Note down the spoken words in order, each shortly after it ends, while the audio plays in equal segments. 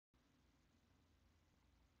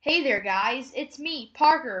Hey there, guys. It's me,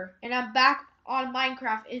 Parker, and I'm back on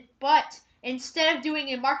Minecraft. But instead of doing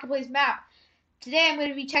a marketplace map, today I'm going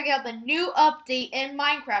to be checking out the new update in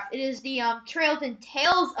Minecraft. It is the Trails and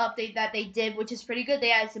Tales update that they did, which is pretty good.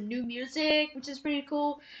 They added some new music, which is pretty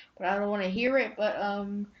cool. But I don't want to hear it. But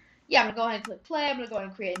yeah, I'm gonna go ahead and click play. I'm gonna go ahead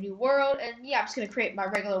and create a new world, and yeah, I'm just gonna create my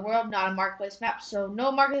regular world, not a marketplace map. So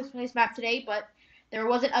no marketplace map today, but there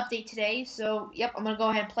was an update today. So yep, I'm gonna go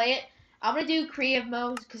ahead and play it. I'm gonna do creative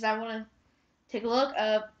mode because I want to take a look.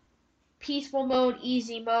 Peaceful mode,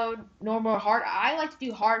 easy mode, normal, hard. I like to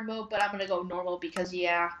do hard mode, but I'm gonna go normal because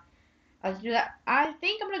yeah, I like to do that. I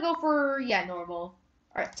think I'm gonna go for yeah normal. All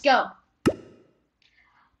right, let's go.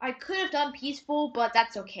 I could have done peaceful, but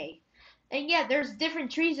that's okay. And yeah, there's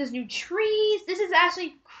different trees. There's new trees. This is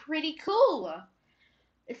actually pretty cool.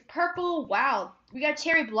 It's purple. Wow. We got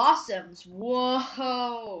cherry blossoms.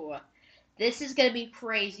 Whoa. This is gonna be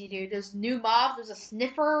crazy, dude. There's new mobs. There's a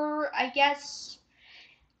sniffer, I guess.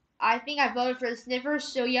 I think I voted for the sniffer.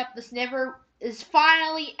 So yep, the sniffer is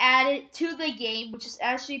finally added to the game, which is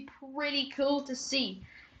actually pretty cool to see.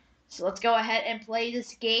 So let's go ahead and play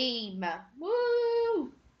this game.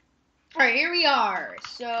 Woo! Alright, here we are.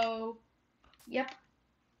 So, yep.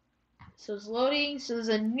 So it's loading. So there's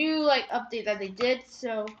a new like update that they did.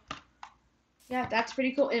 So yeah, that's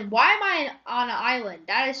pretty cool. And why am I on an island?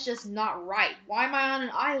 That is just not right. Why am I on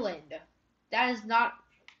an island? That is not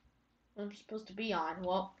what I'm supposed to be on.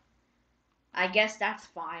 Well, I guess that's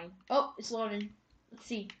fine. Oh, it's loading. Let's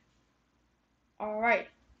see. Alright.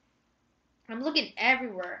 I'm looking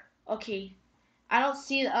everywhere. Okay. I don't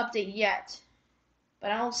see the update yet.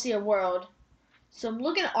 But I don't see a world. So I'm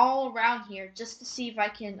looking all around here just to see if I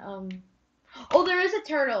can, Oh, there is a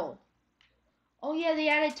turtle. Oh, yeah, they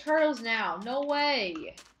added turtles now. No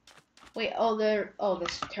way. Wait,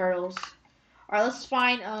 there's turtles. Alright, let's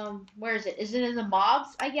find, where is it? Is it in the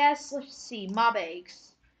mobs, I guess? Let's see. Mob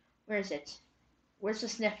eggs. Where is it? Where's the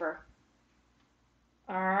sniffer?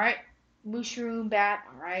 Alright. Mushroom bat.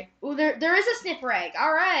 Alright. Oh, there is a sniffer egg.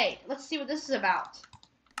 Alright. Let's see what this is about.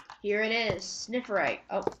 Here it is. Sniffer egg.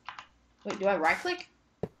 Oh. Wait, do I right click?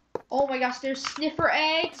 Oh my gosh, there's sniffer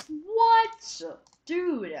eggs. What?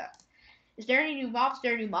 Dude. Is there any new mobs? Is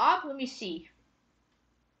there a new mob? Let me see.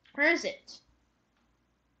 Where is it?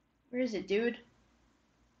 Where is it, dude?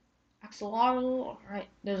 Axolotl. Alright.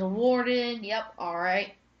 There's a warden. Yep.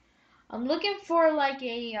 Alright. I'm looking for like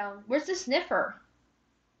a, where's the sniffer?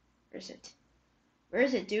 Where is it? Where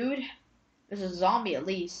is it, dude? There's a zombie at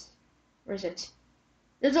least. Where is it?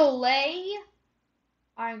 There's a lay.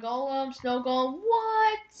 Iron golem, snow golem.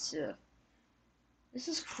 What? This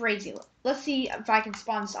is crazy. Let's see if I can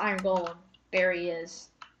spawn this iron golem. There he is.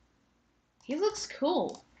 He looks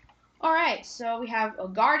cool. Alright, so we have a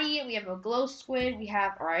guardian, we have a glow squid, we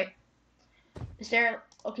have, alright. Is there,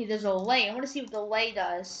 okay, there's a lay. I want to see what the lay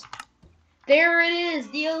does. There it is,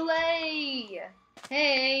 the allay.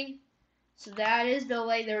 Hey. So that is the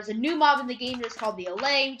allay. There's a new mob in the game that's called the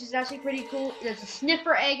allay, which is actually pretty cool. There's a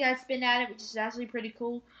sniffer egg that's been added, which is actually pretty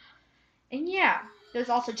cool. And yeah, there's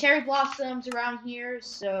also cherry blossoms around here.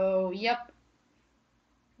 So, yep.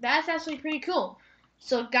 That's actually pretty cool.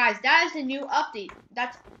 So, guys, that is the new update.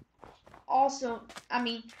 That's also,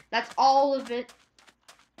 that's all of it.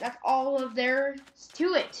 That's all of there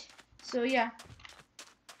to it. So, yeah.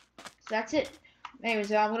 So, that's it.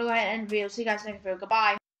 Anyways, I'm going to go ahead and end the video. See you guys next video.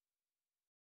 Goodbye.